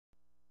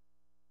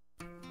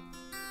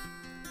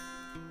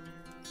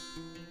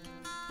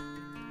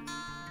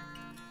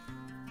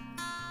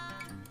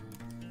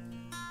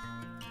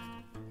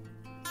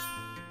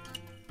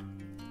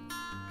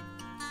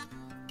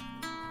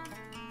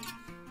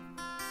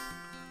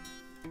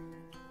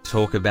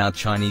talk about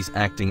Chinese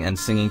acting and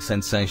singing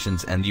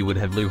sensations and you would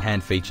have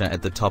Luhan feature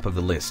at the top of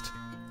the list.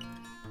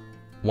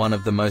 One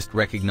of the most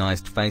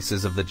recognized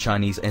faces of the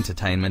Chinese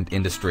entertainment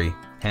industry,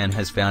 Han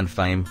has found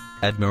fame,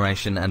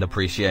 admiration and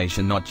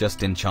appreciation not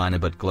just in China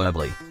but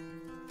globally.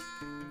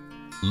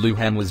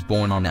 Luhan was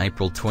born on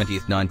April 20,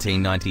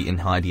 1990 in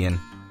Haidian,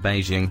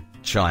 Beijing,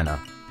 China.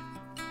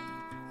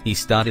 He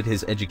started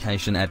his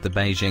education at the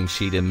Beijing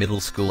Shetty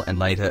Middle School and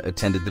later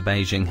attended the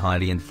Beijing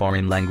Haidian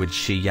Foreign Language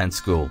Xi'an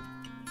School.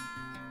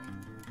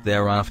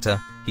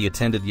 Thereafter, he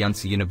attended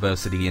Yonsei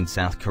University in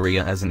South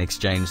Korea as an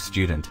exchange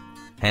student.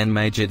 Han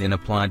majored in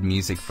applied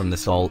music from the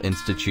Seoul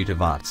Institute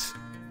of Arts.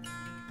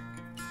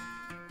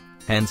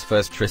 Han's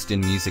first tryst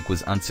in music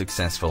was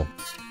unsuccessful.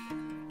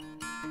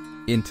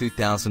 In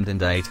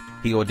 2008,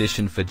 he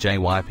auditioned for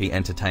JYP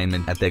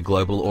Entertainment at their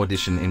global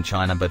audition in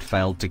China but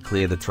failed to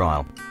clear the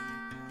trial.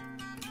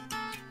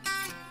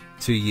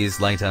 2 years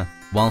later,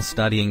 while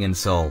studying in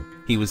Seoul,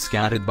 he was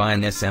scouted by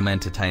an SM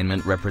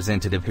Entertainment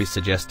representative who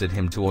suggested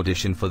him to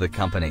audition for the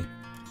company.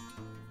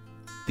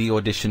 The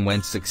audition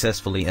went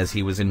successfully as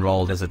he was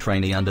enrolled as a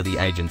trainee under the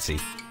agency.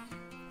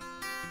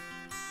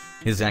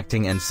 His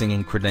acting and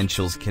singing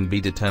credentials can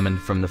be determined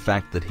from the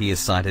fact that he is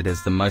cited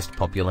as the most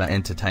popular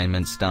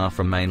entertainment star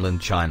from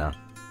mainland China.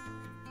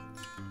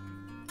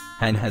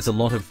 Han has a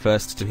lot of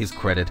firsts to his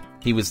credit.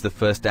 He was the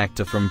first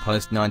actor from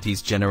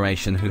post-90s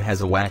generation who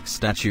has a wax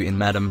statue in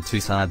Madame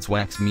Tussauds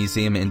Wax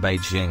Museum in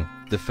Beijing,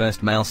 the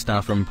first male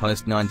star from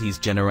post-90s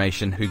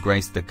generation who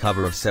graced the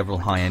cover of several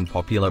high-end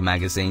popular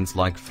magazines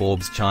like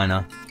Forbes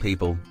China,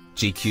 People,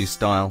 GQ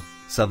Style,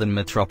 Southern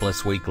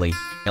Metropolis Weekly,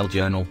 Elle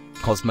Journal,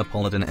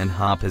 Cosmopolitan and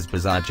Harper's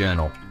Bazaar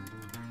Journal.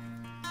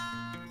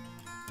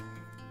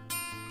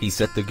 He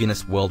set the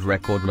Guinness World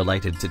Record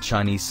related to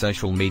Chinese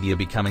social media,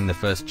 becoming the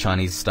first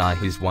Chinese star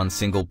whose one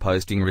single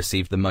posting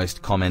received the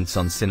most comments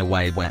on Sina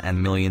Weibo and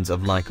millions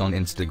of likes on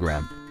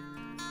Instagram.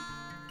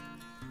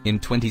 In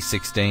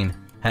 2016,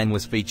 Han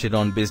was featured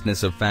on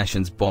Business of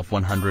Fashion's BOF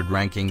 100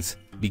 rankings,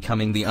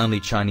 becoming the only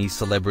Chinese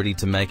celebrity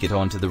to make it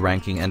onto the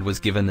ranking and was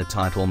given the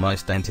title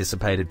Most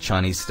Anticipated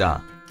Chinese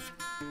Star.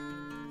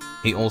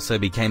 He also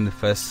became the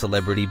first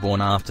celebrity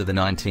born after the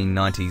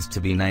 1990s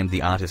to be named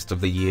the Artist of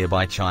the Year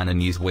by China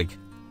Newsweek.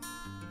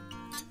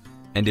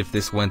 And if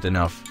this weren't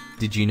enough,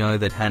 did you know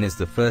that Han is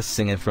the first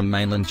singer from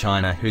mainland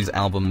China whose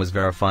album was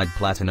verified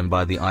platinum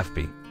by the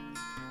IFPI?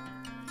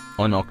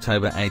 On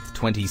October 8,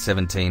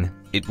 2017,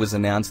 it was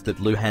announced that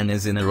Luhan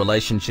is in a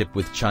relationship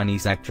with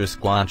Chinese actress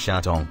Gua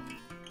Xiaotong.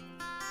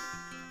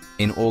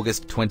 In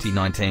August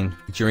 2019,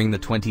 during the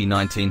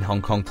 2019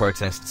 Hong Kong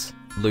protests,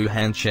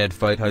 Luhan shared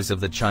photos of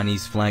the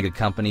Chinese flag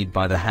accompanied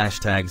by the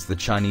hashtags "The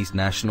Chinese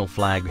national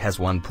flag has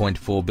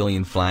 1.4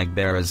 billion flag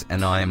bearers"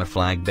 and "I am a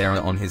flag bearer"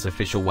 on his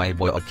official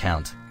Weibo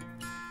account.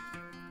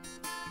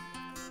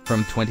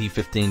 From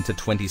 2015 to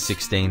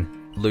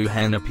 2016,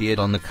 Luhan appeared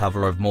on the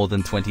cover of more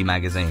than 20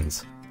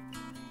 magazines.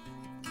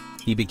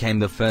 He became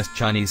the first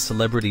Chinese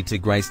celebrity to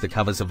grace the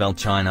covers of Elle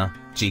China,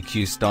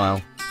 GQ Style,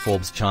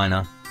 Forbes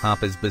China,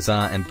 Harper's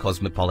Bazaar and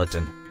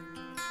Cosmopolitan.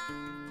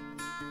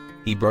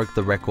 He broke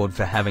the record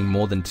for having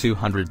more than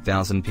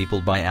 200,000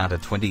 people buy out a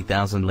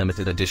 20,000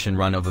 limited edition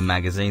run of a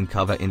magazine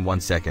cover in 1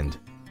 second.